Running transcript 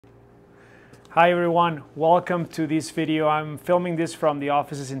Hi everyone, welcome to this video. I'm filming this from the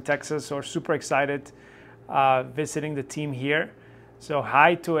offices in Texas, so super excited visiting the team here. So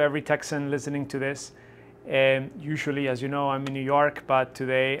hi to every Texan listening to this. And usually, as you know, I'm in New York, but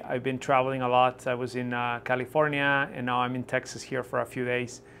today I've been traveling a lot. I was in California and now I'm in Texas here for a few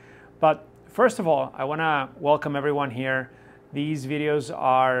days. But first of all, I want to welcome everyone here. These videos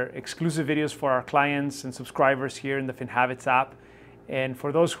are exclusive videos for our clients and subscribers here in the Finhabits app. And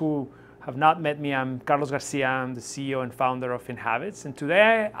for those who have not met me, I'm Carlos Garcia. I'm the CEO and founder of Finhabits. And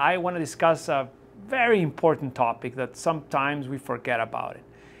today I want to discuss a very important topic that sometimes we forget about it.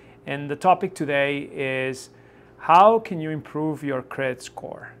 And the topic today is how can you improve your credit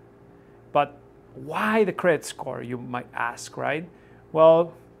score? But why the credit score, you might ask, right?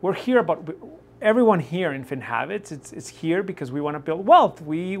 Well, we're here about everyone here in Finhabits. It's here because we want to build wealth.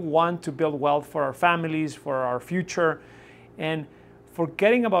 We want to build wealth for our families, for our future. And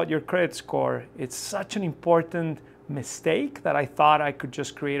forgetting about your credit score, it's such an important mistake that I thought I could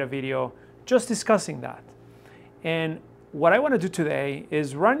just create a video just discussing that. And what I want to do today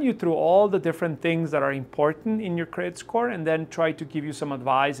is run you through all the different things that are important in your credit score and then try to give you some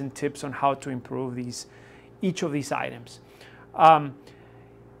advice and tips on how to improve each of these items.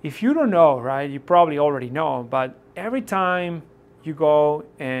 If you don't know, right, you probably already know, but every time you go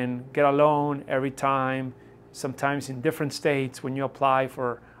and get a loan, every time, sometimes in different states when you apply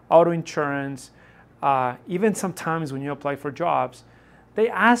for auto insurance, even sometimes when you apply for jobs, they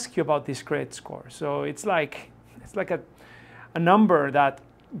ask you about this credit score. So it's like a number that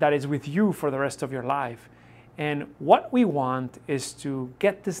is with you for the rest of your life. And what we want is to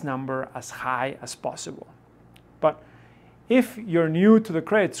get this number as high as possible. But if you're new to the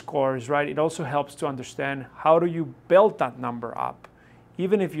credit scores, right, it also helps to understand how do you build that number up,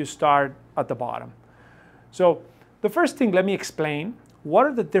 even if you start at the bottom. So the first thing, let me explain what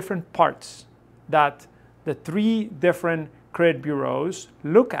are the different parts that the three different credit bureaus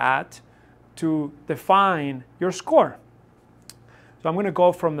look at to define your score. So I'm going to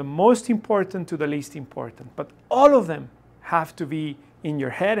go from the most important to the least important, but all of them have to be in your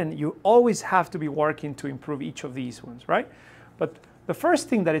head and you always have to be working to improve each of these ones, right? But the first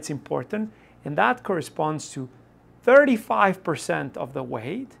thing that it's important, and that corresponds to 35% of the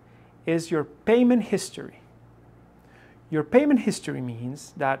weight, is your payment history. Your payment history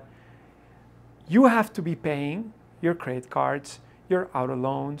means that you have to be paying your credit cards, your auto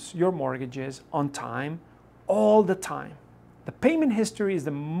loans, your mortgages on time, all the time. The payment history is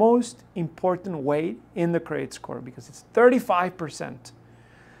the most important weight in the credit score because it's 35%.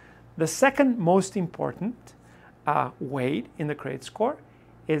 The second most important weight in the credit score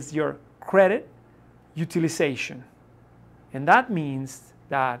is your credit utilization. And that means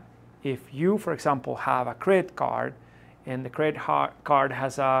that if you, for example, have a credit card and the credit card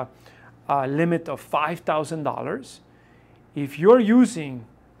has a limit of $5,000, if you're using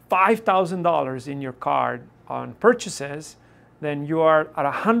 $5,000 in your card on purchases, then you are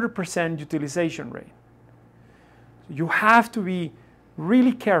at 100% utilization rate. You have to be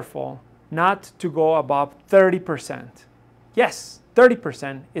really careful not to go above 30%. Yes,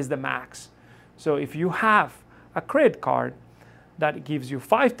 30% is the max. So if you have a credit card that gives you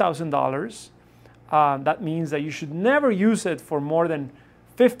 $5,000, that means that you should never use it for more than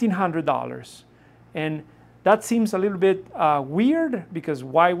 $1,500. And that seems a little bit weird because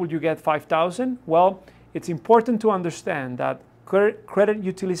why would you get $5,000? Well, it's important to understand that credit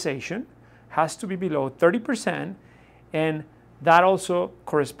utilization has to be below 30%, and that also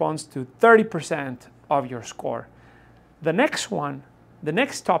corresponds to 30% of your score. The next one, the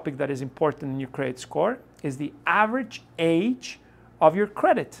next topic that is important in your credit score is the average age of your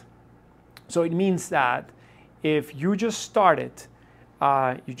credit. So it means that if you just started,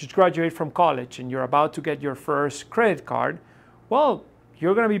 you just graduated from college and you're about to get your first credit card, well,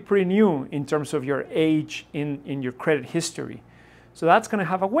 you're going to be pretty new in terms of your age in your credit history. So that's going to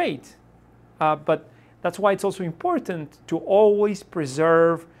have a weight. But that's why it's also important to always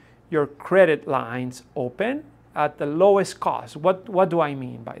preserve your credit lines open at the lowest cost. What do I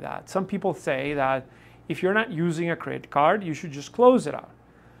mean by that? Some people say that if you're not using a credit card, you should just close it out.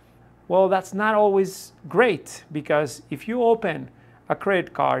 Well, that's not always great because if you open a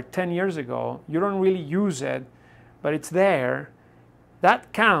credit card 10 years ago, you don't really use it, but it's there,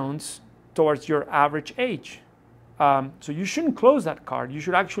 that counts towards your average age. So you shouldn't close that card. You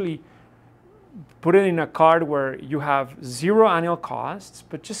should actually put it in a card where you have zero annual costs,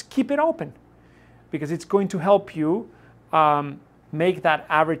 but just keep it open because it's going to help you make that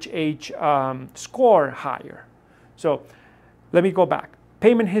average age score higher. So let me go back.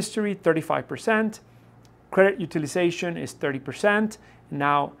 Payment history, 35%. Credit utilization is 30%.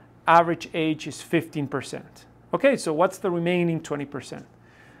 Now, average age is 15%. Okay, so what's the remaining 20%?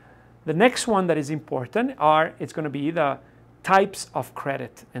 The next one that is important it's going to be the types of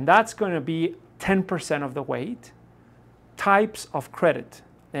credit, and that's going to be 10% of the weight. Types of credit,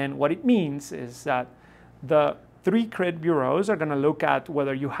 and what it means is that the 3 credit bureaus are going to look at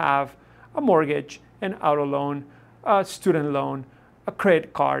whether you have a mortgage, an auto loan, a student loan, a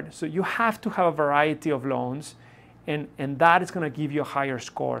credit card. So you have to have a variety of loans, and that is going to give you a higher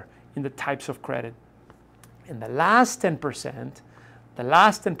score in the types of credit. And the last 10%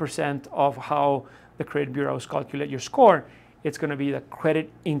 of how the credit bureaus calculate your score, it's going to be the credit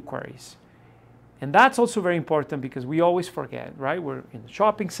inquiries. And that's also very important because we always forget, right? We're in the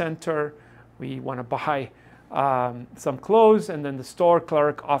shopping center, we want to buy some clothes, and then the store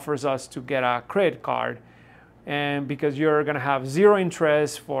clerk offers us to get a credit card, and because you're going to have 0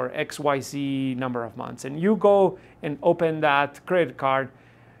 interest for XYZ number of months, and you go and open that credit card,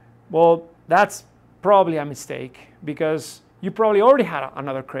 well, that's probably a mistake because you probably already had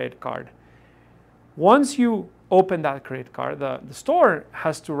another credit card. Once you open that credit card, the store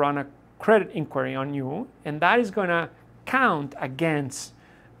has to run a credit inquiry on you, and that is going to count against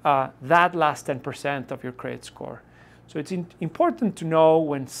that last 10% of your credit score. So it's important to know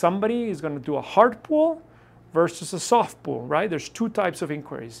when somebody is going to do a hard pull versus a soft pull, right? There's 2 types of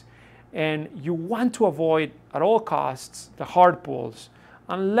inquiries, and you want to avoid at all costs the hard pulls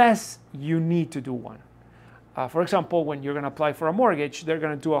unless you need to do one. For example, when you're going to apply for a mortgage, they're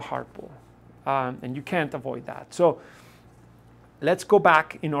going to do a hard pull, and you can't avoid that. So let's go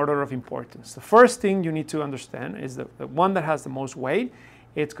back in order of importance. The first thing you need to understand is the one that has the most weight.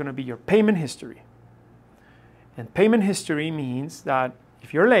 It's going to be your payment history. And payment history means that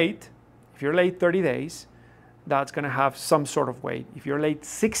if you're late 30 days, that's going to have some sort of weight. If you're late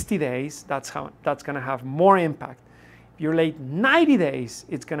 60 days, that's going to have more impact. If you're late 90 days,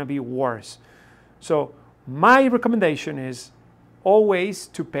 it's going to be worse. So my recommendation is always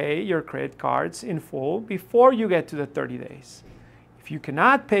to pay your credit cards in full before you get to the 30 days. If you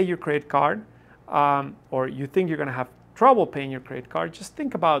cannot pay your credit card, or you think you're going to have trouble paying your credit card, just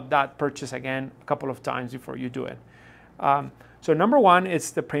think about that purchase again a couple of times before you do it. So number 1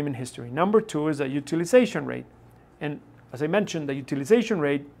 is the payment history. Number 2 is the utilization rate. And as I mentioned, the utilization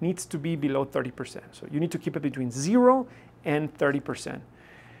rate needs to be below 30%. So you need to keep it between 0 and 30%.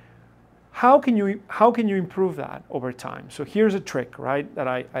 How can you improve that over time? So here's a trick, right, that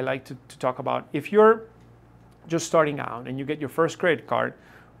I like to talk about. If you're just starting out and you get your first credit card,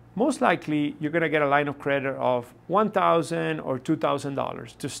 most likely you're going to get a line of credit of $1,000 or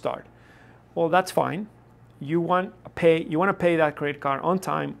 $2,000 to start. Well, that's fine. You want to pay that credit card on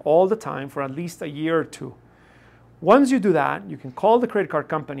time, all the time, for at least a year or 2. Once you do that, you can call the credit card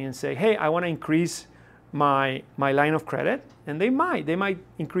company and say, hey, I want to increase my line of credit, and they might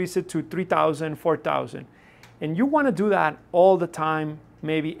increase it to $3,000, $4,000, and you want to do that all the time,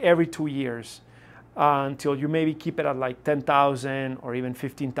 maybe every 2 years. Until you maybe keep it at like $10,000 or even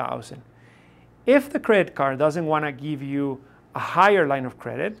 $15,000. If the credit card doesn't want to give you a higher line of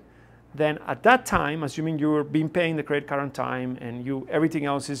credit, then at that time, assuming you've been paying the credit card on time and everything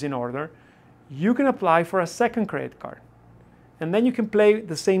else is in order, you can apply for a second credit card. And then you can play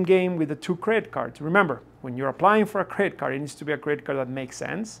the same game with the 2 credit cards. Remember, when you're applying for a credit card, it needs to be a credit card that makes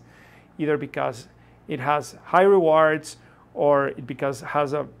sense, either because it has high rewards or because it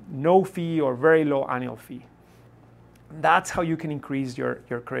has a no fee or very low annual fee. That's how you can increase your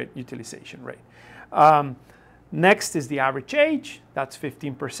credit utilization rate. Next is the average age, that's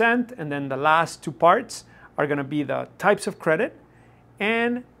 15%, and then the last 2 parts are going to be the types of credit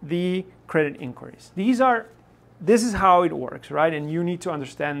and the credit inquiries. This is how it works, right? And you need to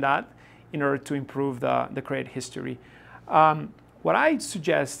understand that in order to improve the credit history. What I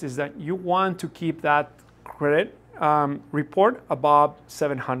suggest is that you want to keep that credit report above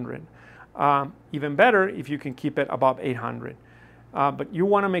 700. Even better if you can keep it above 800. But you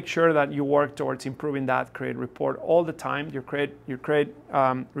want to make sure that you work towards improving that credit report all the time. Your credit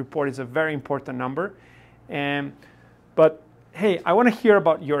report is a very important number. But hey, I want to hear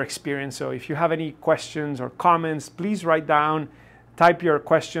about your experience. So if you have any questions or comments, please write down, type your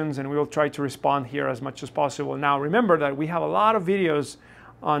questions, and we will try to respond here as much as possible. Now, remember that we have a lot of videos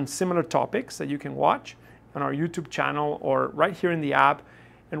on similar topics that you can watch on our YouTube channel or right here in the app.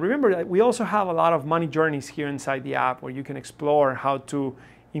 And remember that we also have a lot of money journeys here inside the app where you can explore how to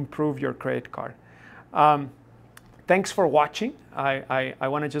improve your credit card. Thanks for watching. I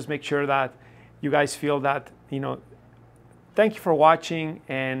want to just make sure that you guys feel that, thank you for watching,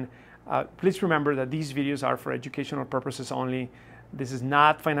 and please remember that these videos are for educational purposes only. This is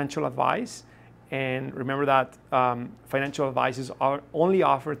not financial advice, And remember that financial advice is only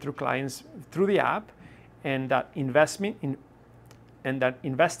offered through clients through the app, and that investing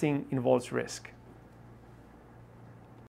involves risk.